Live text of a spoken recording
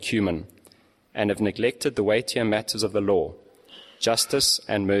human, and have neglected the weightier matters of the law, justice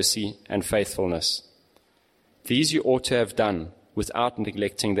and mercy and faithfulness. These you ought to have done without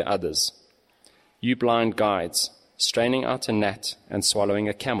neglecting the others. You blind guides, straining out a gnat and swallowing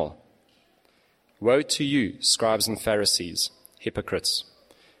a camel. Woe to you, scribes and Pharisees, hypocrites,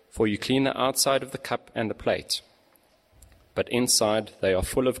 for you clean the outside of the cup and the plate, but inside they are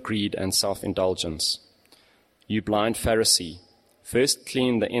full of greed and self-indulgence. You blind Pharisee, first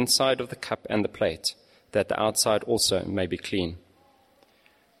clean the inside of the cup and the plate, that the outside also may be clean.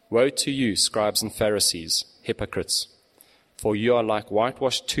 Woe to you, scribes and Pharisees, hypocrites, for you are like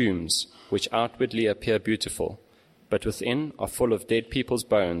whitewashed tombs, which outwardly appear beautiful, but within are full of dead people's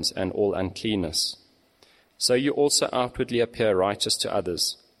bones and all uncleanness. So you also outwardly appear righteous to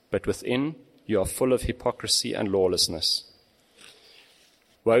others, but within you are full of hypocrisy and lawlessness.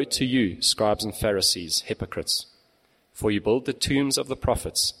 Woe to you, scribes and Pharisees, hypocrites, for you build the tombs of the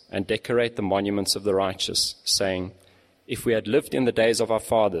prophets and decorate the monuments of the righteous, saying, If we had lived in the days of our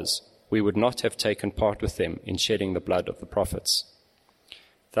fathers, we would not have taken part with them in shedding the blood of the prophets.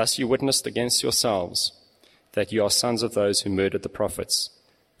 Thus you witnessed against yourselves that you are sons of those who murdered the prophets.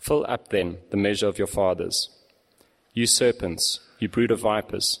 Fill up then the measure of your fathers. You serpents, you brood of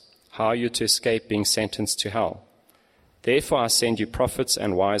vipers, how are you to escape being sentenced to hell? Therefore I send you prophets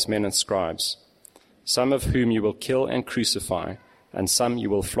and wise men and scribes, some of whom you will kill and crucify, and some you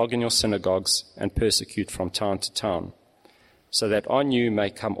will flog in your synagogues and persecute from town to town, so that on you may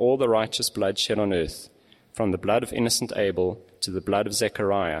come all the righteous blood shed on earth, from the blood of innocent Abel to the blood of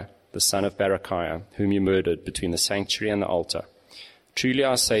Zechariah, the son of Berechiah, whom you murdered between the sanctuary and the altar. Truly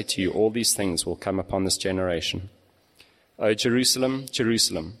I say to you, all these things will come upon this generation. O Jerusalem,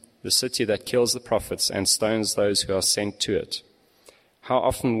 Jerusalem, the city that kills the prophets and stones those who are sent to it. How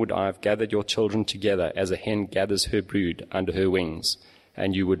often would I have gathered your children together as a hen gathers her brood under her wings,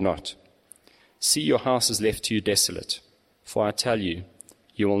 and you would not. See, your house is left to you desolate. For I tell you,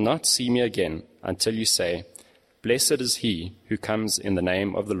 you will not see me again until you say, Blessed is he who comes in the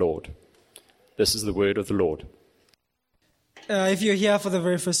name of the Lord. This is the word of the Lord. If you're here for the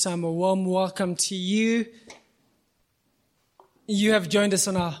very first time, a warm welcome to you. You have joined us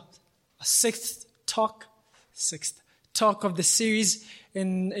on our sixth talk of the series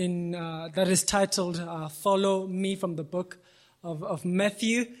that is titled Follow Me, from the book of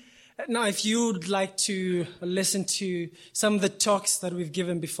Matthew. Now, if you would like to listen to some of the talks that we've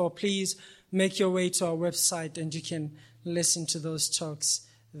given before, please make your way to our website and you can listen to those talks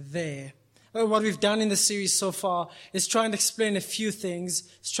there. What we've done in the series so far is try and explain a few things.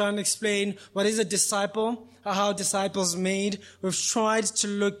 It's trying to explain what is a disciple, how disciples made. We've tried to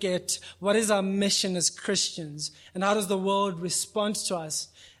look at what is our mission as Christians and how does the world respond to us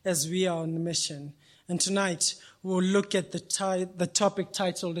as we are on the mission. And tonight we'll look at the topic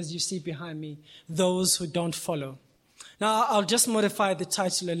titled, as you see behind me, Those Who Don't Follow. Now I'll just modify the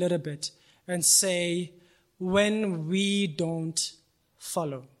title a little bit and say, When We Don't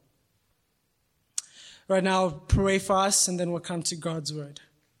Follow. Right now, I'll pray for us, and then we'll come to God's word.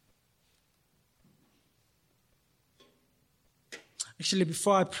 Actually,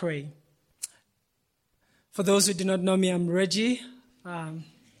 before I pray, for those who do not know me, I'm Reggie.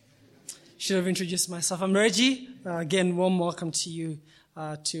 Should have introduced myself. I'm Reggie. Again, warm welcome to you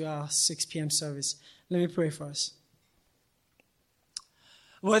to our 6 p.m. service. Let me pray for us.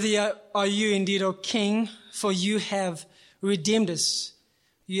 Worthy are you indeed, O King, for you have redeemed us.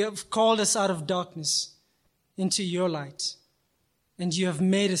 You have called us out of darkness into your light, and you have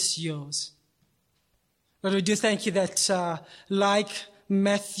made us yours. Lord, we do thank you that, like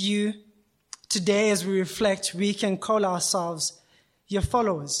Matthew, today as we reflect, we can call ourselves your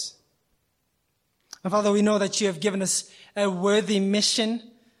followers. And Father, we know that you have given us a worthy mission,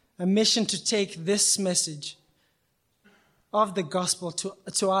 a mission to take this message of the gospel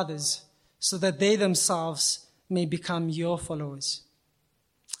to others, so that they themselves may become your followers.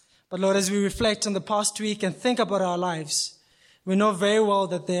 But Lord, as we reflect on the past week and think about our lives, we know very well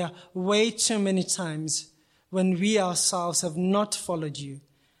that there are way too many times when we ourselves have not followed you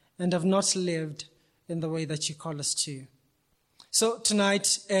and have not lived in the way that you call us to. So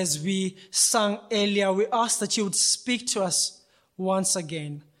tonight, as we sang earlier, we ask that you would speak to us once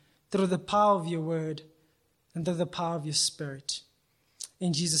again through the power of your word and through the power of your spirit.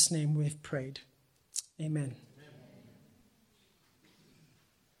 In Jesus' name we have prayed. Amen.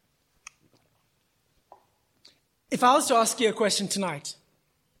 If I was to ask you a question tonight,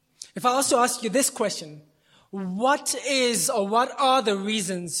 if I was to ask you this question, what are the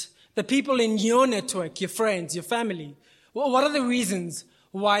reasons the people in your network, your friends, your family, what are the reasons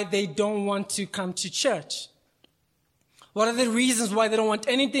why they don't want to come to church? What are the reasons why they don't want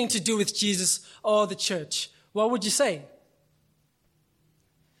anything to do with Jesus or the church? What would you say?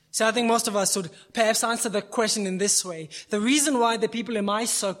 So I think most of us would perhaps answer the question in this way. The reason why the people in my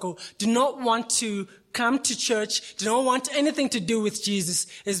circle do not want to come to church, do not want anything to do with Jesus,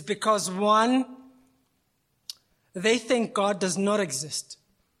 is because, one, they think God does not exist.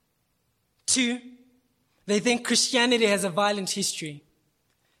 Two, they think Christianity has a violent history.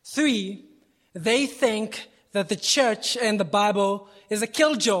 Three, they think that the church and the Bible is a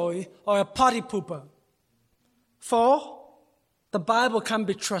killjoy or a party pooper. Four, the Bible can't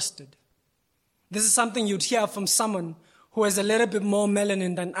be trusted. This is something you'd hear from someone who has a little bit more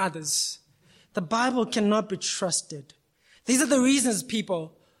melanin than others. The Bible cannot be trusted. These are the reasons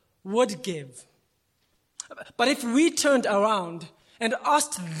people would give. But if we turned around and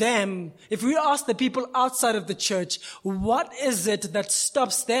asked them, if we asked the people outside of the church, what is it that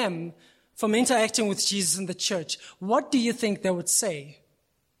stops them from interacting with Jesus in the church? What do you think they would say?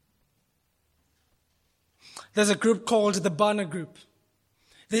 There's a group called the Barna Group.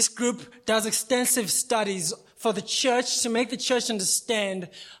 This group does extensive studies for the church to make the church understand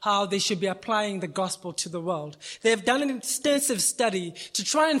how they should be applying the gospel to the world. They've done an extensive study to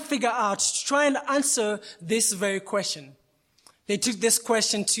try and figure out, to try and answer this very question. They took this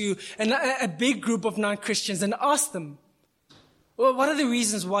question to a big group of non-Christians and asked them, well, what are the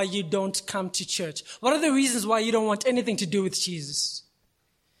reasons why you don't come to church? What are the reasons why you don't want anything to do with Jesus?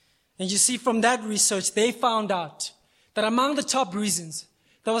 And you see, from that research, they found out that among the top reasons,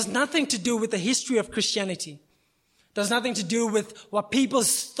 there was nothing to do with the history of Christianity. There was nothing to do with what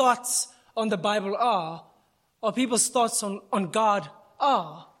people's thoughts on the Bible are, or people's thoughts on God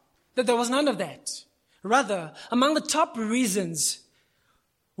are. That there was none of that. Rather, among the top reasons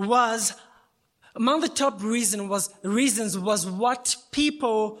was what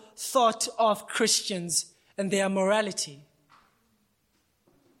people thought of Christians and their morality.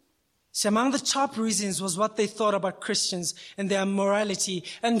 So among the top reasons was what they thought about Christians and their morality.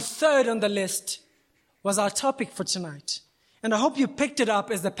 And third on the list was our topic for tonight. And I hope you picked it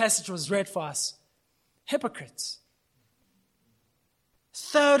up as the passage was read for us. Hypocrites.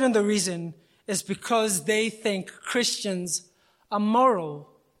 Third on the reason is because they think Christians are moral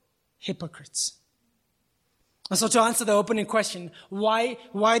hypocrites. And so to answer the opening question, why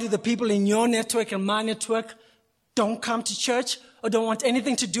do the people in your network and my network don't come to church or don't want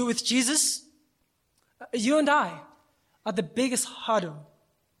anything to do with Jesus? You and I are the biggest hurdle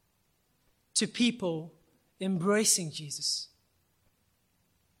to people embracing Jesus.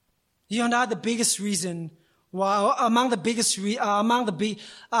 You and I are the biggest reason why, among the biggest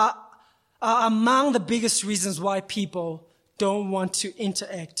reasons why people don't want to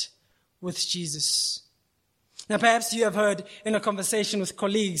interact with Jesus. Now, perhaps you have heard in a conversation with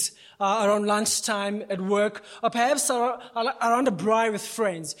colleagues around lunchtime at work, or perhaps around a braai with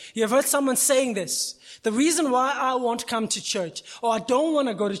friends. You have heard someone saying this. The reason why I won't come to church, or I don't want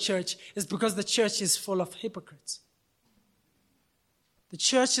to go to church, is because the church is full of hypocrites. The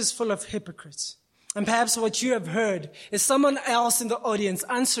church is full of hypocrites. And perhaps what you have heard is someone else in the audience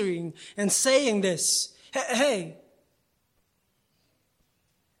answering and saying this. Hey,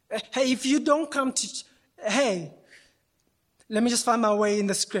 if you don't come to hey, let me just find my way in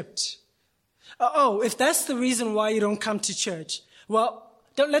the script. If that's the reason why you don't come to church, well,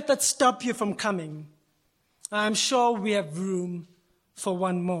 don't let that stop you from coming. I'm sure we have room for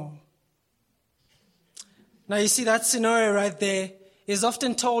one more. Now, you see, that scenario right there is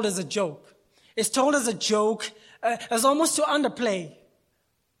often told as a joke. It's told as a joke, as almost to underplay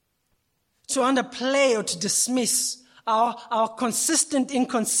or to dismiss our consistent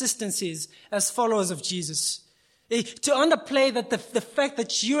inconsistencies as followers of Jesus. To underplay that the fact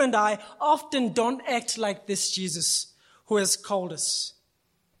that you and I often don't act like this Jesus who has called us.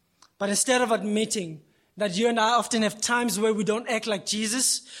 But instead of admitting that you and I often have times where we don't act like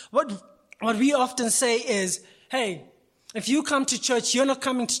Jesus, what we often say is, hey, if you come to church, you're not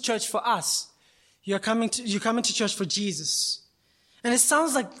coming to church for us. You're coming to church for Jesus. And it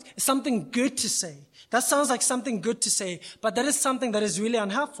sounds like something good to say. That sounds like something good to say, but that is something that is really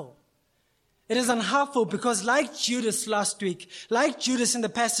unhelpful. It is unhelpful because like Judas last week, like Judas in the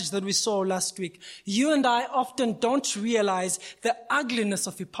passage that we saw last week, you and I often don't realize the ugliness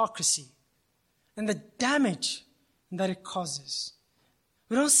of hypocrisy and the damage that it causes.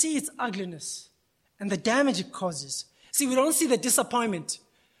 We don't see its ugliness and the damage it causes. See, we don't see the disappointment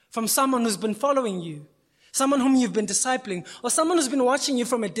from someone who's been following you, someone whom you've been discipling, or someone who's been watching you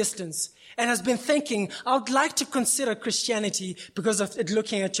from a distance and has been thinking, I would like to consider Christianity because of it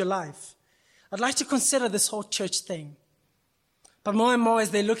looking at your life. I'd like to consider this whole church thing. But more and more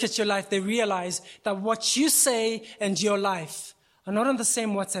as they look at your life, they realize that what you say and your life are not on the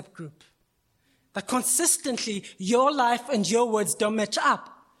same WhatsApp group. That consistently your life and your words don't match up.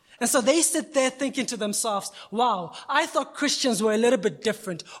 And so they sit there thinking to themselves, wow, I thought Christians were a little bit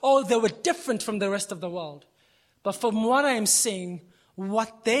different, or they were different from the rest of the world. But from what I am seeing,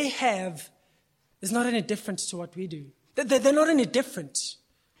 what they have is not any different to what we do. They're not any different.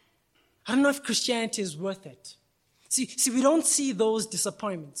 I don't know if Christianity is worth it. See, we don't see those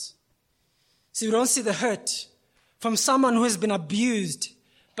disappointments. See, we don't see the hurt from someone who has been abused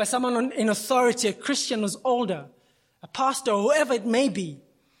by someone in authority, a Christian who's older, a pastor, or whoever it may be,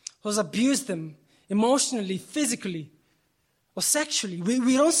 who's abused them emotionally, physically, or sexually.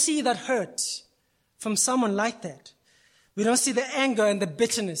 We don't see that hurt from someone like that. We don't see the anger and the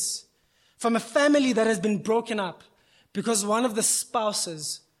bitterness from a family that has been broken up because one of the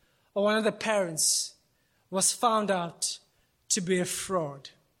spouses or one of the parents was found out to be a fraud.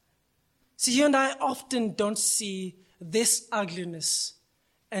 See, you and I often don't see this ugliness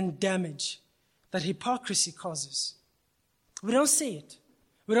and damage that hypocrisy causes. We don't see it.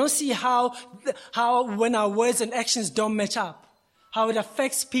 We don't see how when our words and actions don't match up, how it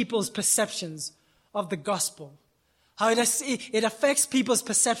affects people's perceptions of the gospel, how it affects people's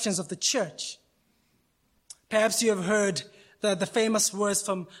perceptions of the church. Perhaps you have heard the famous words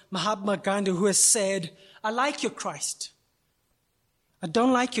from Mahatma Gandhi, who has said, I like your Christ. I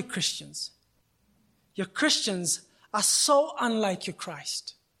don't like your Christians. Your Christians are so unlike your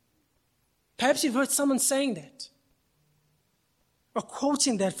Christ. Perhaps you've heard someone saying that, or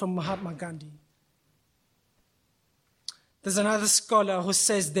quoting that from Mahatma Gandhi. There's another scholar who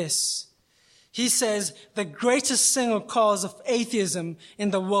says this. He says, the greatest single cause of atheism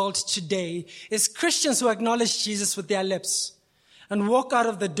in the world today is Christians who acknowledge Jesus with their lips and walk out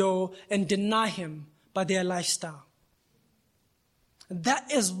of the door and deny him by their lifestyle.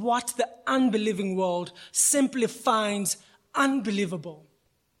 That is what the unbelieving world simply finds unbelievable.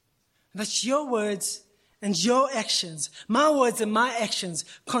 That your words and your actions, my words and my actions,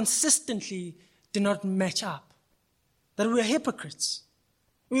 consistently do not match up. That we're hypocrites.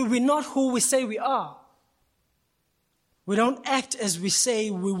 We're not who we say we are. We don't act as we say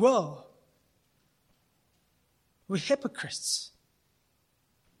we will. We're hypocrites.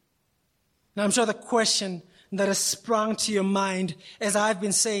 Now, I'm sure the question that has sprung to your mind as I've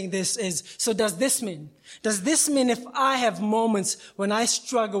been saying this is, so does this mean? Does this mean if I have moments when I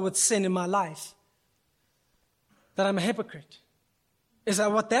struggle with sin in my life, that I'm a hypocrite? Is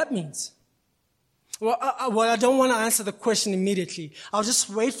that what that means? Well, I don't want to answer the question immediately. I'll just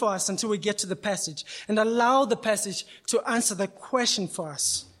wait for us until we get to the passage and allow the passage to answer the question for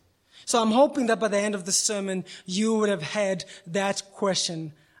us. So I'm hoping that by the end of the sermon, you would have had that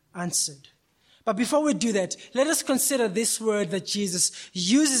question answered. But before we do that, let us consider this word that Jesus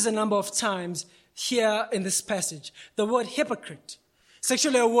uses a number of times here in this passage, the word hypocrite. It's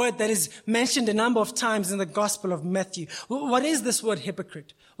actually a word that is mentioned a number of times in the Gospel of Matthew. What is this word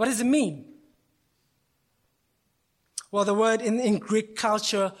hypocrite? What does it mean? Well, the word in Greek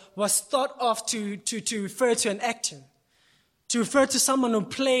culture was thought of to refer to an actor, to refer to someone who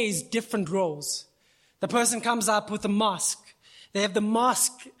plays different roles. The person comes up with a mask. They have the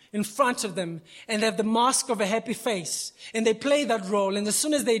mask in front of them, and they have the mask of a happy face, and they play that role, and as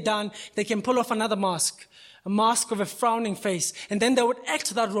soon as they're done, they can pull off another mask, a mask of a frowning face, and then they would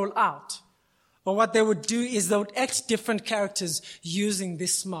act that role out. Or what they would do is they would act different characters using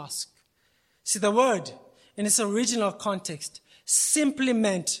this mask. See, the word, in its original context, simply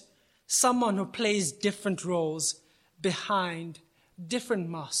meant someone who plays different roles behind different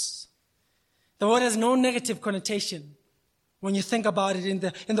masks. The word has no negative connotation when you think about it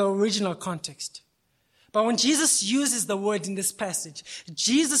in the original context. But when Jesus uses the word in this passage,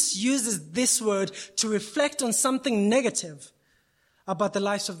 Jesus uses this word to reflect on something negative about the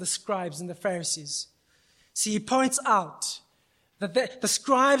lives of the scribes and the Pharisees. See, he points out that the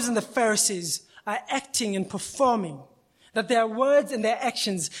scribes and the Pharisees are acting and performing, that their words and their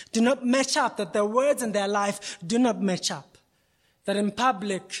actions do not match up, that their words and their life do not match up, that in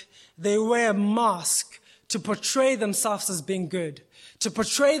public they wear a mask to portray themselves as being good, to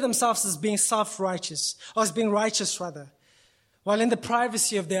portray themselves as being self-righteous, or as being righteous rather, while in the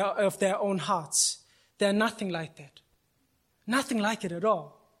privacy of their own hearts, they're nothing like that. Nothing like it at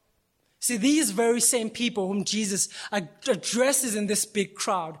all. See, these very same people whom Jesus addresses in this big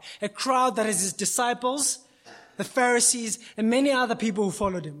crowd, a crowd that is his disciples, the Pharisees, and many other people who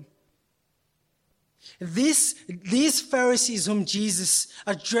followed him. These Pharisees whom Jesus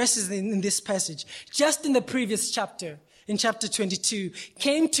addresses in this passage, just in the previous chapter, in chapter 22,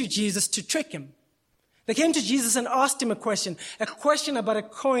 came to Jesus to trick him. They came to Jesus and asked him a question about a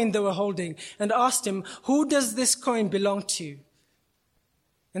coin they were holding, and asked him, who does this coin belong to?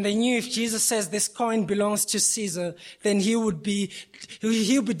 And they knew if Jesus says this coin belongs to Caesar, then he would be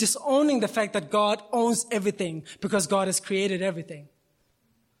disowning the fact that God owns everything because God has created everything.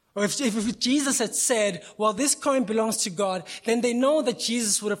 Or if Jesus had said, well, this coin belongs to God, then they know that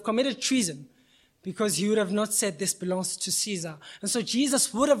Jesus would have committed treason because he would have not said this belongs to Caesar. And so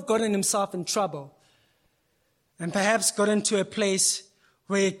Jesus would have gotten himself in trouble and perhaps gotten to a place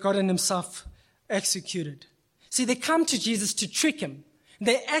where he gotten himself executed. See, they come to Jesus to trick him.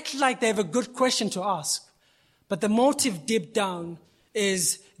 They act like they have a good question to ask. But the motive deep down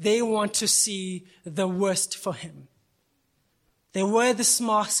is they want to see the worst for him. They wear this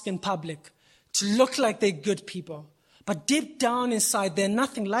mask in public to look like they're good people. But deep down inside, they're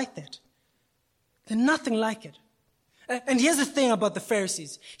nothing like that. They're nothing like it. And here's the thing about the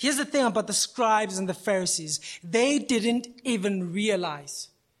Pharisees. Here's the thing about the scribes and the Pharisees. They didn't even realize.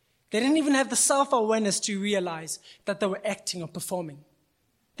 They didn't even have the self-awareness to realize that they were acting or performing.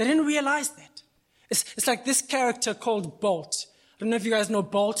 They didn't realize that. It's like this character called Bolt. I don't know if you guys know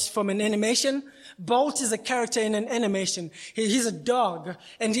Bolt from an animation. Bolt is a character in an animation. He's a dog.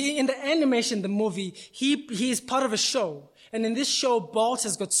 And in the animation, the movie, he is part of a show. And in this show, Bolt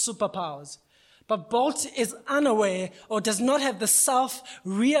has got superpowers. But Bolt is unaware or does not have the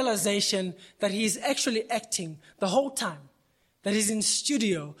self-realization that he is actually acting the whole time. That he's in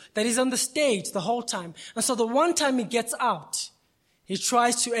studio. That he's on the stage the whole time. And so the one time he gets out, he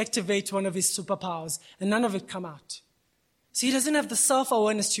tries to activate one of his superpowers, and none of it come out. See, he doesn't have the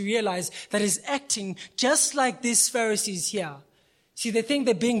self-awareness to realize that he's acting just like these Pharisees here. See, they think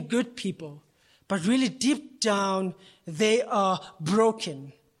they're being good people, but really deep down, they are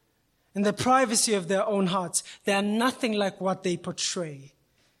broken. In the privacy of their own hearts, they are nothing like what they portray.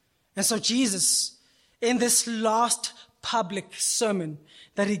 And so Jesus, in this last public sermon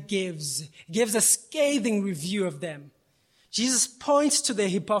that he gives a scathing review of them. Jesus points to their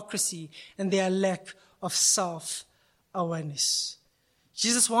hypocrisy and their lack of self-awareness.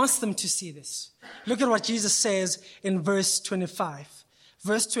 Jesus wants them to see this. Look at what Jesus says in verse 25.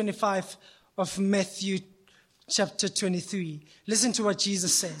 Verse 25 of Matthew chapter 23. Listen to what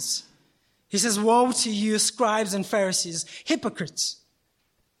Jesus says. He says, "Woe to you, scribes and Pharisees, hypocrites!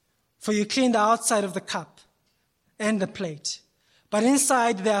 For you clean the outside of the cup and the plate, but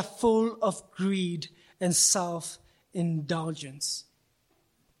inside they are full of greed and self-indulgence."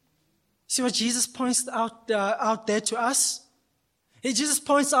 See what Jesus points out there to us? Jesus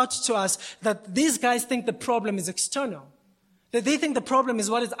points out to us that these guys think the problem is external. That they think the problem is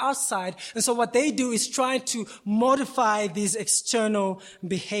what is outside. And so what they do is try to modify these external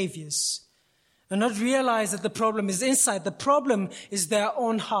behaviors and not realize that the problem is inside. The problem is their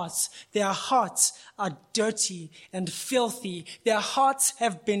own hearts. Their hearts are dirty and filthy. Their hearts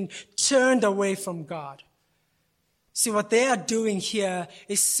have been turned away from God. See, what they are doing here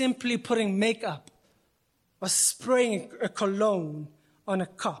is simply putting makeup or spraying a cologne on a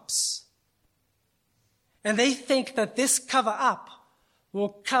corpse. And they think that this cover-up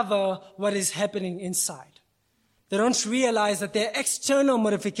will cover what is happening inside. They don't realize that their external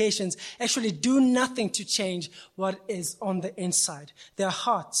modifications actually do nothing to change what is on the inside. Their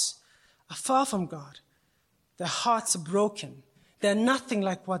hearts are far from God. Their hearts are broken. They're nothing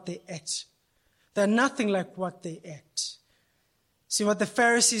like what they act. They're nothing like what they act. See, what the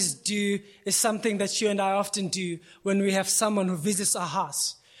Pharisees do is something that you and I often do when we have someone who visits our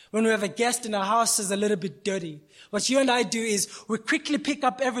house. When we have a guest in our house is a little bit dirty. What you and I do is we quickly pick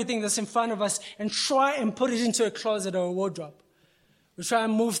up everything that's in front of us and try and put it into a closet or a wardrobe. We try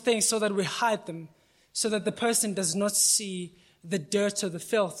and move things so that we hide them, so that the person does not see the dirt or the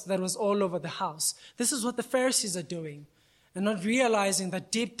filth that was all over the house. This is what the Pharisees are doing, and not realizing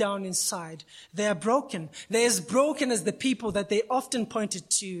that deep down inside, they are broken. They're as broken as the people that they often pointed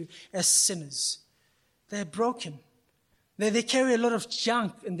to as sinners. They're broken. They carry a lot of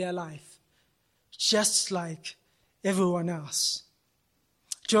junk in their life, just like everyone else.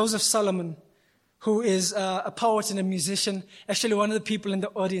 Joseph Solomon, who is a poet and a musician, actually one of the people in the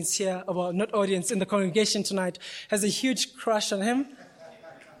audience here, well, not audience, in the congregation tonight, has a huge crush on him.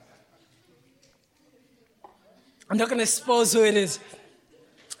 I'm not going to expose who it is.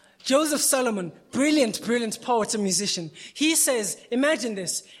 Joseph Solomon, brilliant poet and musician. He says, imagine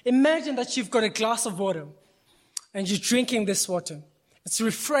this. Imagine that you've got a glass of water and you're drinking this water. It's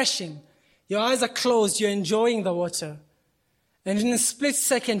refreshing. Your eyes are closed. You're enjoying the water. And in a split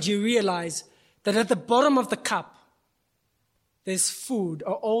second, you realize that at the bottom of the cup, there's food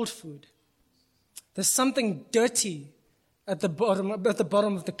or old food. There's something dirty at the bottom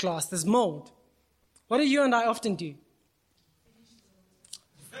of the glass. There's mold. What do you and I often do?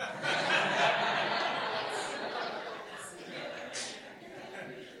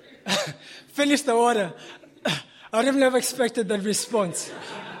 Finish the order. I would have never expected that response.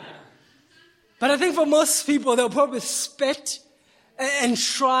 But I think for most people, they'll probably spit and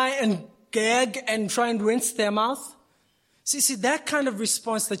try and gag and try and rinse their mouth. See, that kind of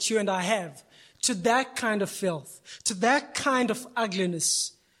response that you and I have to that kind of filth, to that kind of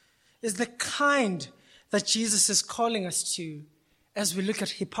ugliness, is the kind that Jesus is calling us to as we look at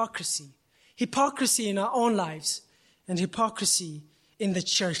hypocrisy. Hypocrisy in our own lives and hypocrisy in the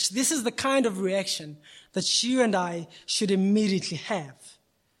church. This is the kind of reaction that you and I should immediately have.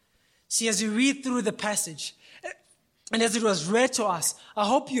 See, as you read through the passage, and as it was read to us, I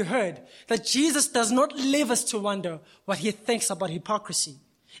hope you heard that Jesus does not leave us to wonder what he thinks about hypocrisy.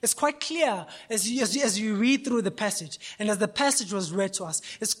 It's quite clear as you read through the passage, and as the passage was read to us,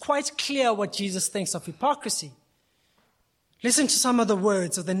 it's quite clear what Jesus thinks of hypocrisy. Listen to some of the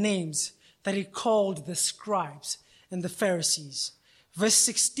words or the names that he called the scribes and the Pharisees. Verse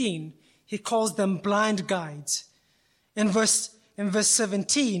 16, he calls them blind guides. In verse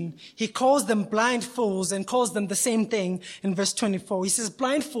 17, he calls them blind fools and calls them the same thing in verse 24. He says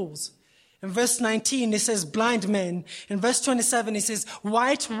blind fools. In verse 19, he says blind men. In verse 27, he says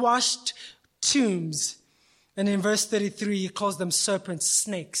whitewashed tombs. And in verse 33, he calls them serpents,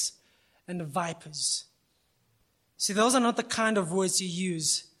 snakes, and vipers. See, those are not the kind of words you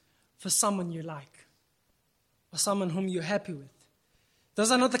use for someone you like or someone whom you're happy with. Those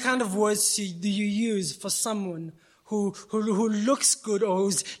are not the kind of words you use for someone who looks good or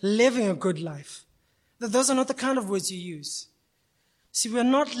who's living a good life. Those are not the kind of words you use. See, we're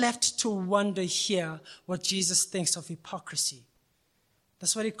not left to wonder here what Jesus thinks of hypocrisy.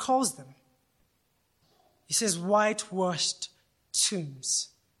 That's what he calls them. He says whitewashed tombs.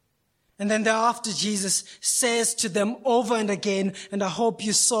 And then thereafter, Jesus says to them over and again, and I hope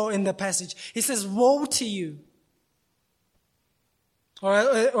you saw in the passage, he says, woe to you.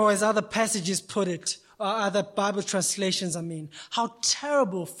 Or as other passages put it, or other Bible translations, how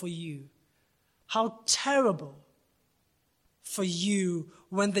terrible for you. How terrible for you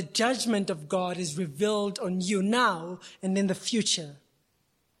when the judgment of God is revealed on you now and in the future,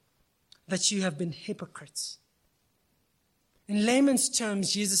 that you have been hypocrites. In layman's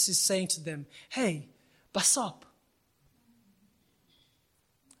terms, Jesus is saying to them, hey, bus up.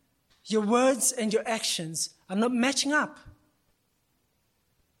 Your words and your actions are not matching up.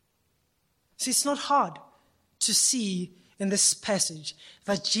 See, it's not hard to see in this passage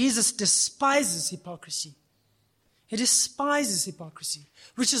that Jesus despises hypocrisy. He despises hypocrisy,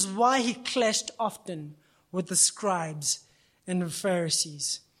 which is why he clashed often with the scribes and the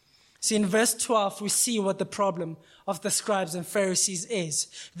Pharisees. See, in verse 12, we see what the problem of the scribes and Pharisees is.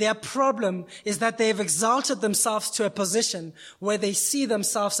 Their problem is that they've exalted themselves to a position where they see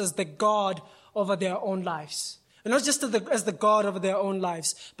themselves as the God over their own lives. And not just as the God over their own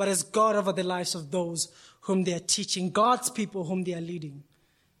lives, but as God over the lives of those whom they are teaching, God's people whom they are leading.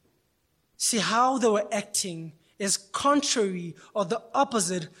 See, how they were acting is contrary or the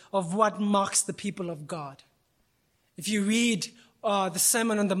opposite of what marks the people of God. If you read the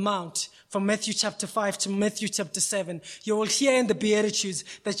Sermon on the Mount from Matthew chapter 5 to Matthew chapter 7, you will hear in the Beatitudes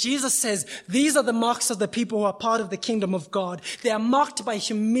that Jesus says, these are the marks of the people who are part of the kingdom of God. They are marked by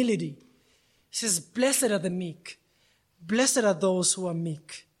humility. He says, blessed are the meek. Blessed are those who are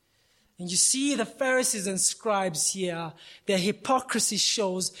meek. And you see the Pharisees and scribes here, their hypocrisy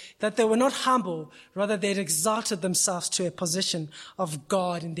shows that they were not humble. Rather, they had exalted themselves to a position of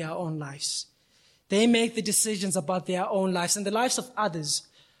God in their own lives. They make the decisions about their own lives and the lives of others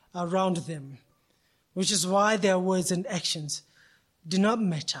around them, which is why their words and actions do not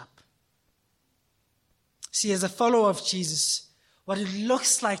match up. See, as a follower of Jesus, what it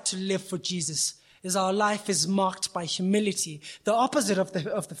looks like to live for Jesus is our life is marked by humility, the opposite of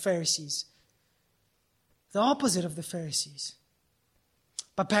the Pharisees. The opposite of the Pharisees.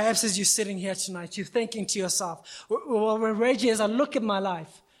 But perhaps as you're sitting here tonight, you're thinking to yourself, well, Reggie, as I look at my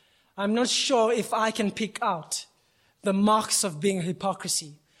life, I'm not sure if I can pick out the marks of being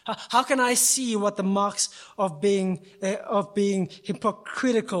hypocrisy. How can I see what the marks of being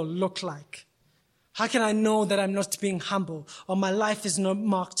hypocritical look like? How can I know that I'm not being humble or my life is not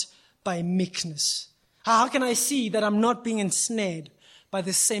marked by meekness? How can I see that I'm not being ensnared by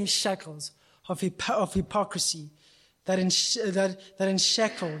the same shackles of hypocrisy that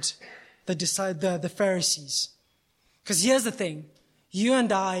enshackled the Pharisees? Because here's the thing. You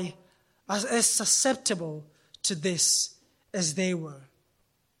and I are as susceptible to this as they were.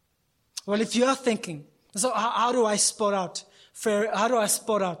 Well, if you are thinking, so how do I spot out How do I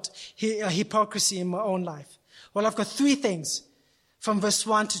spot out hypocrisy in my own life? Well, I've got 3 things from verse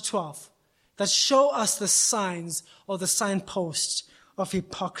 1 to 12 that show us the signs or the signposts of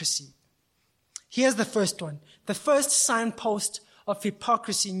hypocrisy. Here's the first one. The first signpost of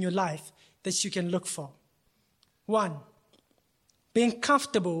hypocrisy in your life that you can look for. 1, being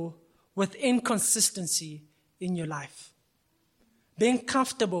comfortable with inconsistency in your life. Being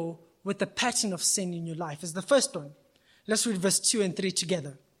comfortable with the pattern of sin in your life is the first one. Let's read verse 2 and 3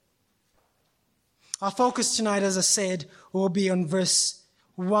 together. Our focus tonight, as I said, will be on verse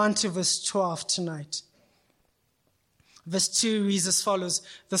 1 to verse 12 tonight. Verse 2 reads as follows: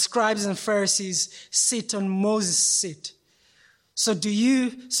 the scribes and Pharisees sit on Moses' seat. So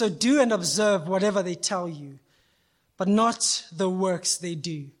do and observe whatever they tell you, but not the works they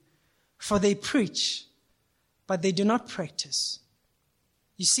do. For they preach, but they do not practice.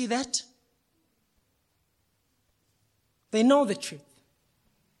 You see that? They know the truth.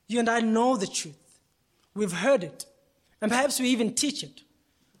 You and I know the truth. We've heard it. And perhaps we even teach it.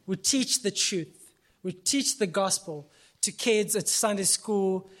 We teach the truth. We teach the gospel to kids at Sunday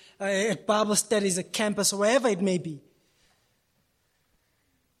school, at Bible studies, at campus, or wherever it may be.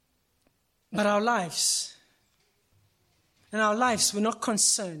 But in our lives, we're not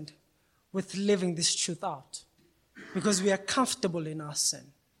concerned with living this truth out because we are comfortable in our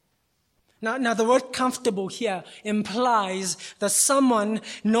sin. Now, the word comfortable here implies that someone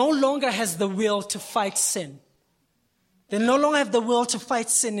no longer has the will to fight sin. They no longer have the will to fight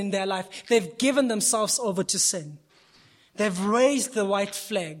sin in their life. They've given themselves over to sin. They've raised the white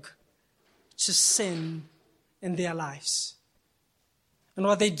flag to sin in their lives. And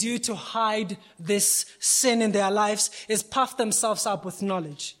what they do to hide this sin in their lives is puff themselves up with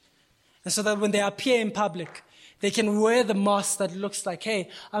knowledge. And so that when they appear in public, they can wear the mask that looks like, hey,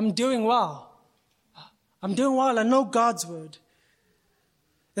 I'm doing well. I'm doing well. I know God's word.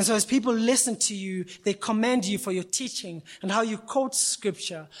 And so as people listen to you, they commend you for your teaching and how you quote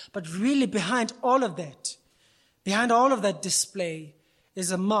scripture. But really behind all of that display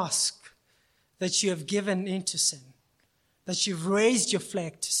is a mask that you have given into sin, that you've raised your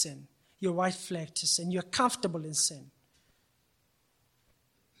flag to sin, your white flag to sin. You're comfortable in sin.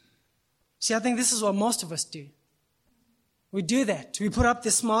 See, I think this is what most of us do. We do that. We put up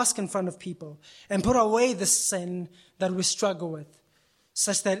this mask in front of people and put away the sin that we struggle with,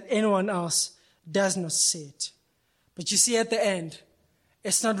 such that anyone else does not see it. But you see, at the end,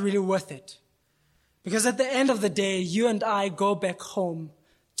 it's not really worth it. Because at the end of the day, you and I go back home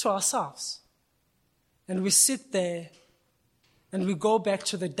to ourselves. And we sit there and we go back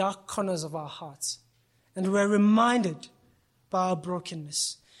to the dark corners of our hearts. And we're reminded by our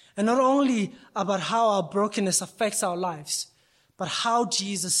brokenness. And not only about how our brokenness affects our lives, but how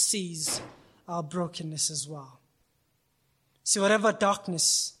Jesus sees our brokenness as well. See, whatever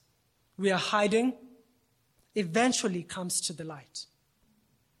darkness we are hiding eventually comes to the light.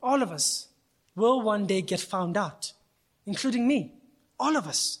 All of us will one day get found out, including me. All of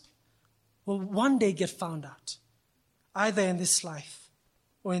us will one day get found out, either in this life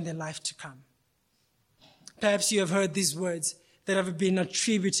or in the life to come. Perhaps you have heard these words that have been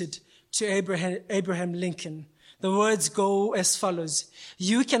attributed to Abraham Lincoln. The words go as follows: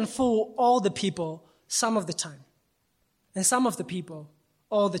 you can fool all the people some of the time, and some of the people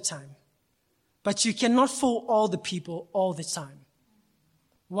all the time. But you cannot fool all the people all the time.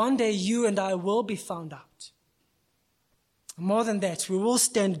 One day you and I will be found out. More than that, we will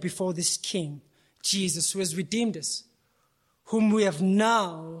stand before this King, Jesus, who has redeemed us, whom we have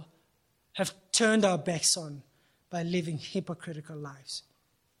now turned our backs on by living hypocritical lives.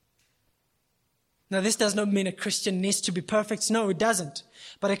 Now, this does not mean a Christian needs to be perfect. No, it doesn't.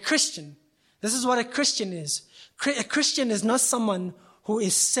 But a Christian, this is what a Christian is. A Christian is not someone who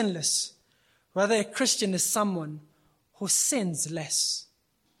is sinless. Rather, a Christian is someone who sins less.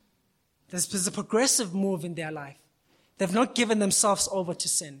 There's a progressive move in their life. They've not given themselves over to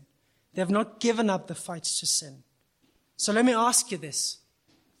sin. They have not given up the fight to sin. So let me ask you this.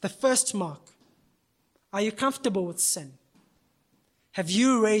 The first mark. Are you comfortable with sin? Have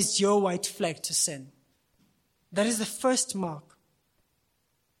you raised your white flag to sin? That is the first mark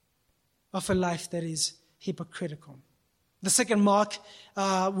of a life that is hypocritical. The second mark,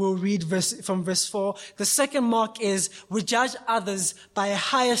 we'll read from verse 4. The second mark is we judge others by a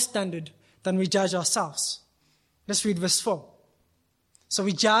higher standard than we judge ourselves. Let's read verse 4. So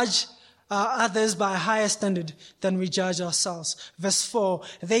we judge others by a higher standard than we judge ourselves. Verse 4,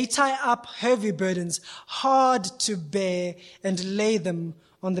 they tie up heavy burdens, hard to bear, and lay them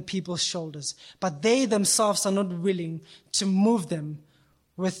on the people's shoulders. But they themselves are not willing to move them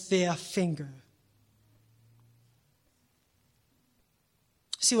with their finger.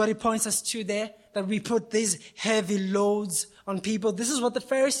 See what he points us to there? That we put these heavy loads on people. This is what the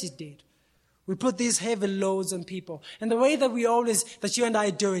Pharisees did. We put these heavy loads on people. And the way that you and I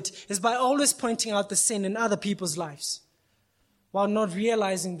do it is by always pointing out the sin in other people's lives, while not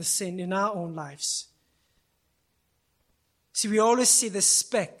realizing the sin in our own lives. See, we always see the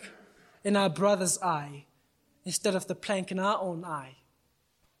speck in our brother's eye instead of the plank in our own eye.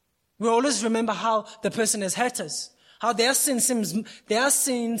 We always remember how the person has hurt us, how their sin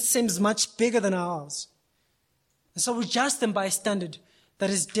seems much bigger than ours. And so we judge them by a standard that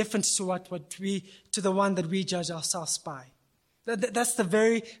is different to the one that we judge ourselves by. That's the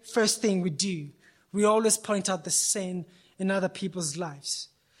very first thing we do. We always point out the sin in other people's lives.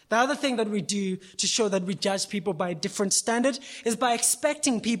 The other thing that we do to show that we judge people by a different standard is by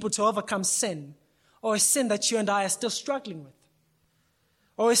expecting people to overcome sin, or a sin that you and I are still struggling with,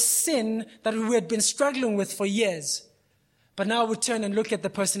 or a sin that we had been struggling with for years. But now we turn and look at the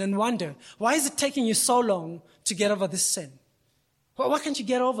person and wonder, why is it taking you so long to get over this sin? Why can't you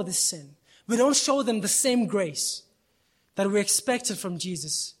get over this sin? We don't show them the same grace that we expected from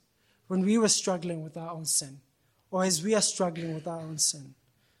Jesus when we were struggling with our own sin, or as we are struggling with our own sin.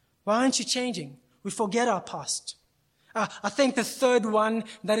 Why aren't you changing? We forget our past. I think the third one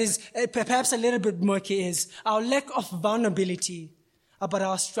that is perhaps a little bit murky is our lack of vulnerability about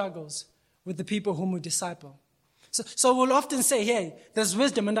our struggles with the people whom we disciple. So we'll often say, hey, there's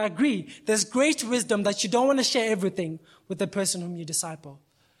wisdom, and I agree. There's great wisdom that you don't want to share everything with the person whom you disciple.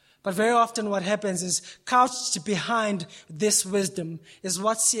 But very often what happens is, couched behind this wisdom is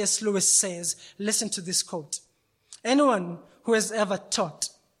what C.S. Lewis says. Listen to this quote. Anyone who has ever taught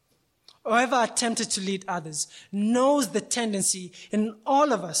or ever attempted to lead others knows the tendency in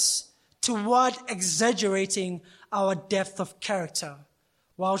all of us toward exaggerating our depth of character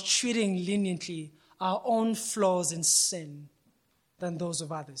while treating leniently our own flaws and sin than those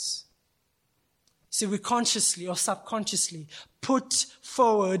of others. See, we consciously or subconsciously put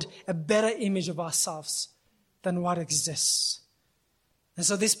forward a better image of ourselves than what exists. And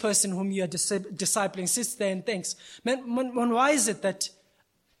so this person whom you are discipling sits there and thinks, man, why is it that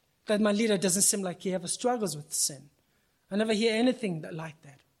my leader doesn't seem like he ever struggles with sin? I never hear anything like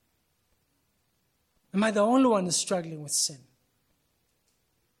that. Am I the only one who's struggling with sin?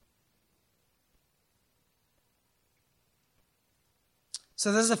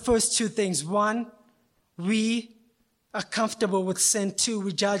 So those are the first two things. One, we are comfortable with sin. Two,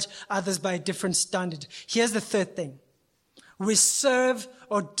 we judge others by a different standard. Here's the third thing. We serve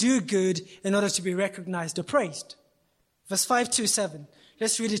or do good in order to be recognized or praised. Verse 5-7.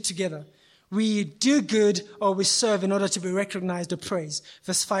 Let's read it together. We do good or we serve in order to be recognized or praised.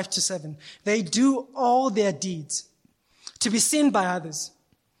 Verse 5-7. They do all their deeds to be seen by others.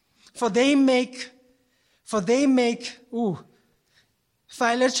 For they make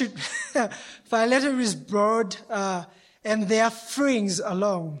phylacteries broad, and their frings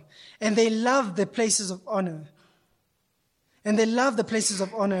along, and they love the places of honor. And they love the places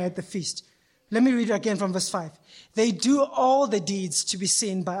of honor at the feast. Let me read it again from verse 5. They do all the deeds to be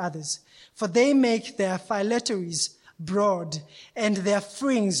seen by others, for they make their phylacteries broad and their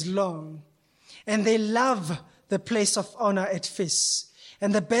frings long, and they love the place of honor at feasts,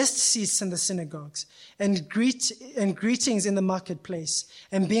 and the best seats in the synagogues, and greetings in the marketplace,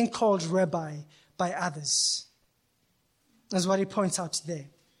 and being called rabbi by others. That's what he points out there.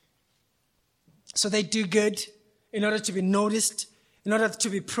 So they do good in order to be noticed, in order to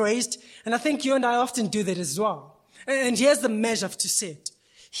be praised. And I think you and I often do that as well. And here's the measure to see it.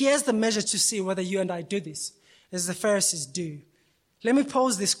 Here's the measure to see whether you and I do this, as the Pharisees do. Let me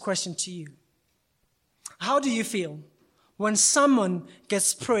pose this question to you. How do you feel when someone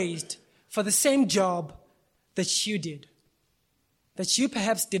gets praised for the same job that you did, that you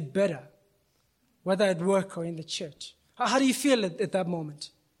perhaps did better, whether at work or in the church? How do you feel at that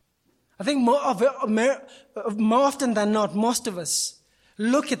moment? I think more often than not, most of us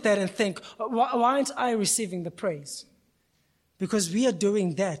look at that and think, why aren't I receiving the praise? Because we are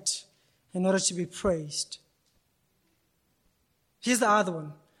doing that in order to be praised. Here's the other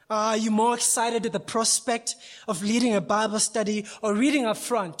one. Are you more excited at the prospect of leading a Bible study or reading up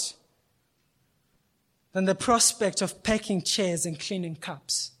front than the prospect of packing chairs and cleaning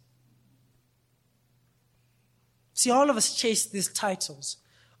cups? See, all of us chase these titles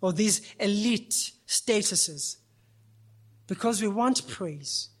or these elite statuses because we want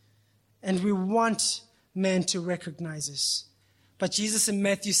praise and we want men to recognize us. But Jesus in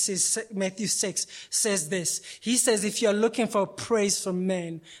Matthew 6 says this. He says, if you're looking for praise from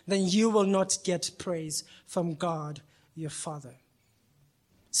men, then you will not get praise from God, your Father.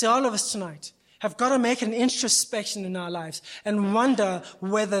 See, all of us tonight, have got to make an introspection in our lives and wonder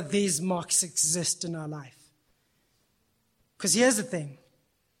whether these marks exist in our life. Because here's the thing.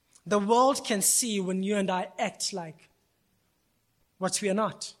 The world can see when you and I act like what we are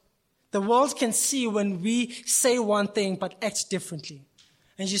not. The world can see when we say one thing but act differently.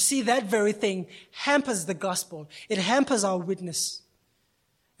 And you see, that very thing hampers the gospel. It hampers our witness.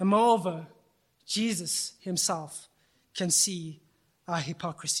 And moreover, Jesus himself can see our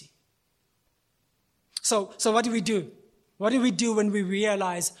hypocrisy. So what do we do? What do we do when we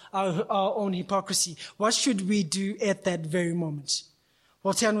realize our own hypocrisy? What should we do at that very moment?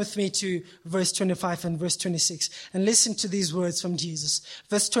 Well, turn with me to verse 25 and verse 26 and listen to these words from Jesus.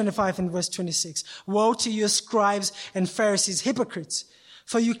 Verse 25 and verse 26. Woe to you, scribes and Pharisees, hypocrites!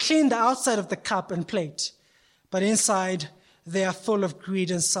 For you clean the outside of the cup and plate, but inside they are full of greed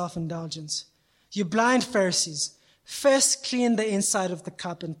and self-indulgence. You blind Pharisees, first clean the inside of the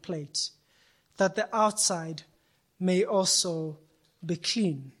cup and plate, that the outside may also be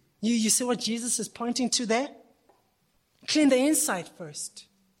clean. You see what Jesus is pointing to there? Clean the inside first.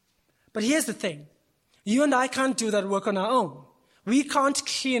 But here's the thing. You and I can't do that work on our own. We can't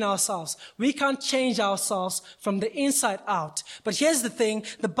clean ourselves. We can't change ourselves from the inside out. But here's the thing.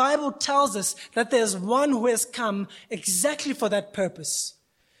 The Bible tells us that there's one who has come exactly for that purpose.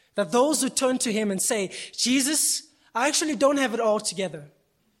 That those who turn to him and say, Jesus, I actually don't have it all together.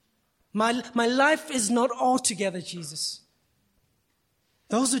 My life is not all together, Jesus.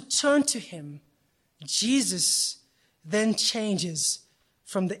 Those who turn to him, Jesus then changes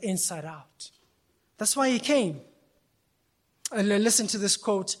from the inside out. That's why he came. And listen to this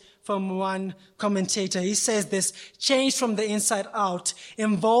quote from one commentator. He says this: change from the inside out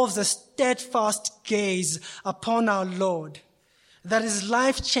involves a steadfast gaze upon our Lord that is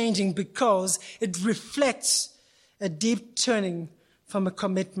life-changing because it reflects a deep turning from a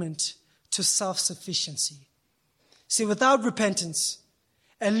commitment to self-sufficiency. See, without repentance,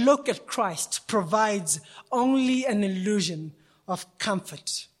 a look at Christ provides only an illusion of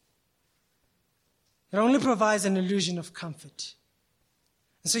comfort. It only provides an illusion of comfort.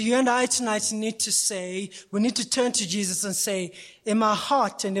 And so you and I tonight need to turn to Jesus and say, in my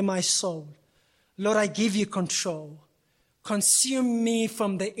heart and in my soul, Lord, I give you control. Consume me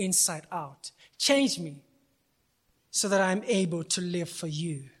from the inside out. Change me so that I'm able to live for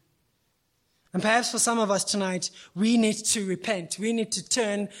you. And perhaps for some of us tonight, we need to repent. We need to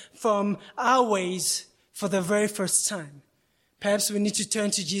turn from our ways for the very first time. Perhaps we need to turn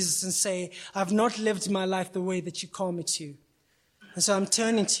to Jesus and say, I've not lived my life the way that you call me to. And so I'm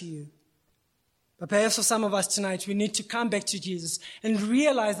turning to you. But perhaps for some of us tonight, we need to come back to Jesus and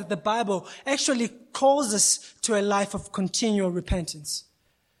realize that the Bible actually calls us to a life of continual repentance.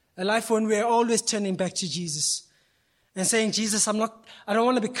 A life when we're always turning back to Jesus and saying, Jesus, I don't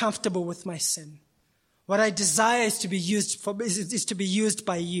want to be comfortable with my sin. What I desire is to be used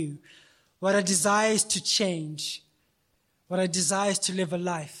by you. What I desire is to change. What I desire is to live a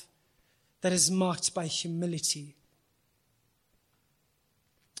life that is marked by humility.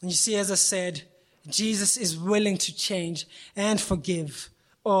 And you see, as I said, Jesus is willing to change and forgive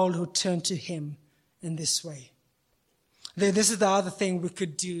all who turn to him in this way. This is the other thing we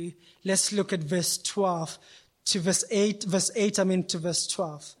could do. Let's look at verse 12 to verse 8, to verse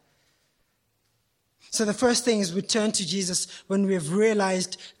 12. So the first thing is we turn to Jesus when we have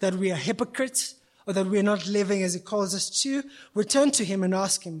realized that we are hypocrites or that we're not living as he calls us to. We turn to him and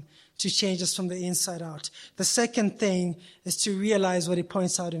ask him to change us from the inside out. The second thing is to realize what he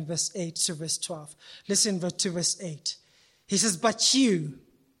points out in verse 8 to verse 12. Listen to verse 8. He says, but you.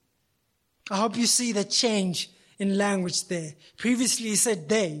 I hope you see the change in language there. Previously he said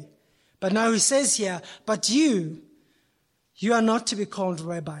they, but now he says here, but you are not to be called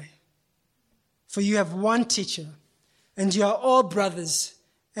rabbi, for you have one teacher, and you are all brothers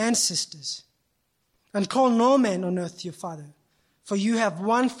and sisters. And call no man on earth your father, for you have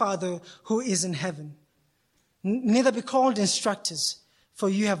one Father who is in heaven. Neither be called instructors, for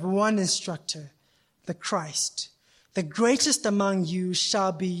you have one instructor, the Christ. The greatest among you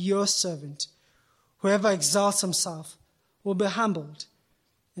shall be your servant. Whoever exalts himself will be humbled,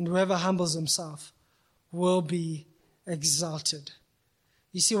 and whoever humbles himself will be exalted.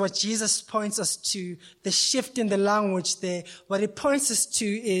 You see what Jesus points us to, the shift in the language there, what he points us to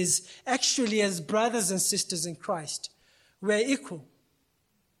is actually as brothers and sisters in Christ, we're equal.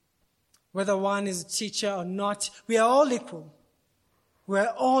 Whether one is a teacher or not, we are all equal.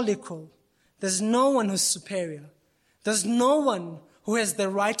 We're all equal. There's no one who's superior. There's no one who has the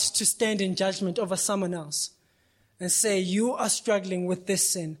right to stand in judgment over someone else and say, you are struggling with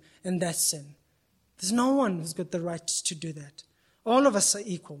this sin and that sin. There's no one who's got the right to do that. All of us are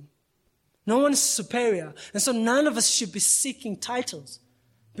equal. No one is superior. And so none of us should be seeking titles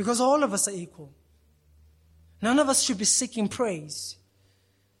because all of us are equal. None of us should be seeking praise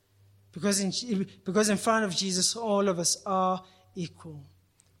because in front of Jesus, all of us are equal.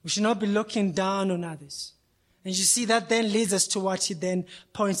 We should not be looking down on others. And you see, that then leads us to what he then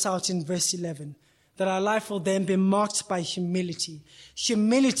points out in verse 11, that our life will then be marked by humility.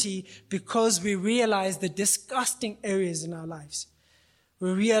 Humility because we realize the disgusting areas in our lives.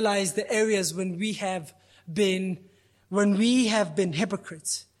 We realize the areas when we have been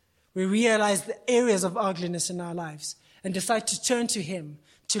hypocrites. We realize the areas of ugliness in our lives and decide to turn to him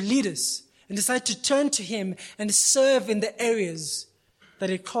to lead us, and decide to turn to him and serve in the areas that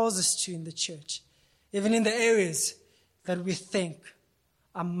he calls us to in the church, even in the areas that we think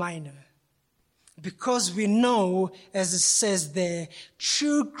are minor. Because we know, as it says there,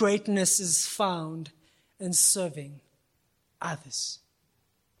 true greatness is found in serving others.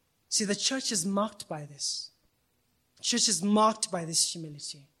 See, the church is marked by this. The church is marked by this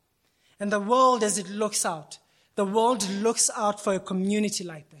humility. And the world, as it looks out, the world looks out for a community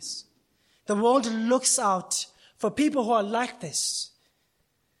like this. The world looks out for people who are like this.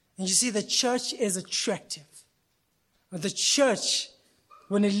 And you see, the church is attractive. But the church,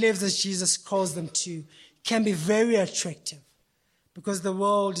 when it lives as Jesus calls them to, can be very attractive because the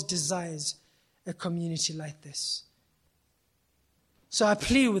world desires a community like this. So I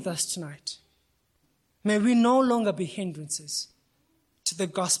plead with us tonight. May we no longer be hindrances to the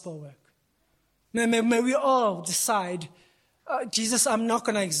gospel work. May we all decide, Jesus, I'm not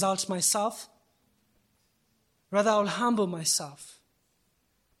going to exalt myself. Rather, I'll humble myself.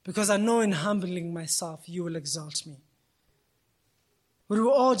 Because I know in humbling myself, you will exalt me. We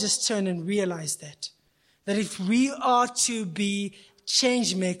will all just turn and realize that if we are to be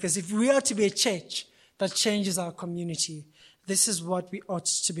change makers, if we are to be a church that changes our community, this is what we ought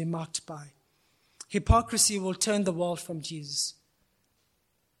to be marked by. Hypocrisy will turn the world from Jesus.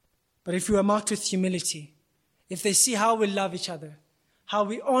 But if we are marked with humility, if they see how we love each other, how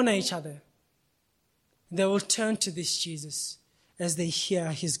we honor each other, they will turn to this Jesus as they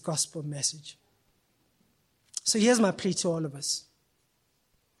hear his gospel message. So here's my plea to all of us.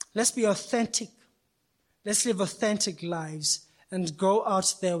 Let's be authentic. Let's live authentic lives and go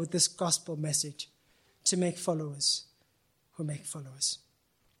out there with this gospel message to make followers who make followers.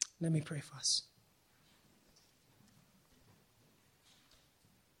 Let me pray for us.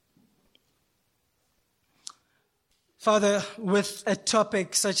 Father, with a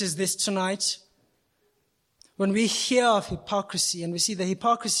topic such as this tonight, when we hear of hypocrisy and we see the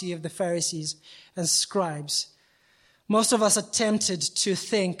hypocrisy of the Pharisees and scribes, most of us are tempted to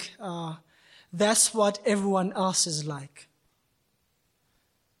think that's what everyone else is like.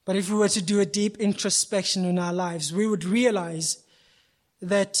 But if we were to do a deep introspection in our lives, we would realize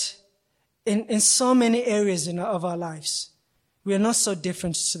that in so many areas of our lives, we are not so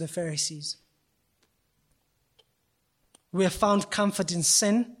different to the Pharisees. We have found comfort in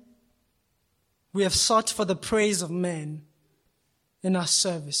sin. We have sought for the praise of men in our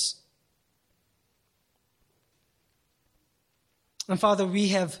service. And Father, we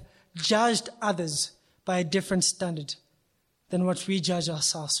have judged others by a different standard than what we judge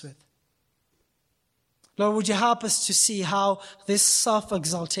ourselves with. Lord, would you help us to see how this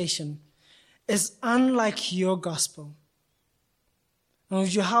self-exaltation is unlike your gospel? And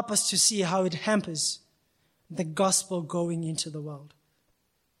would you help us to see how it hampers the gospel going into the world?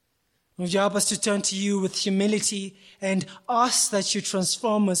 Would you help us to turn to you with humility and ask that you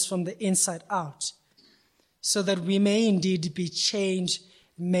transform us from the inside out so that we may indeed be change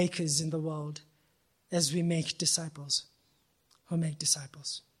makers in the world as we make disciples who make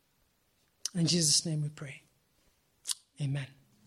disciples. In Jesus' name we pray. Amen.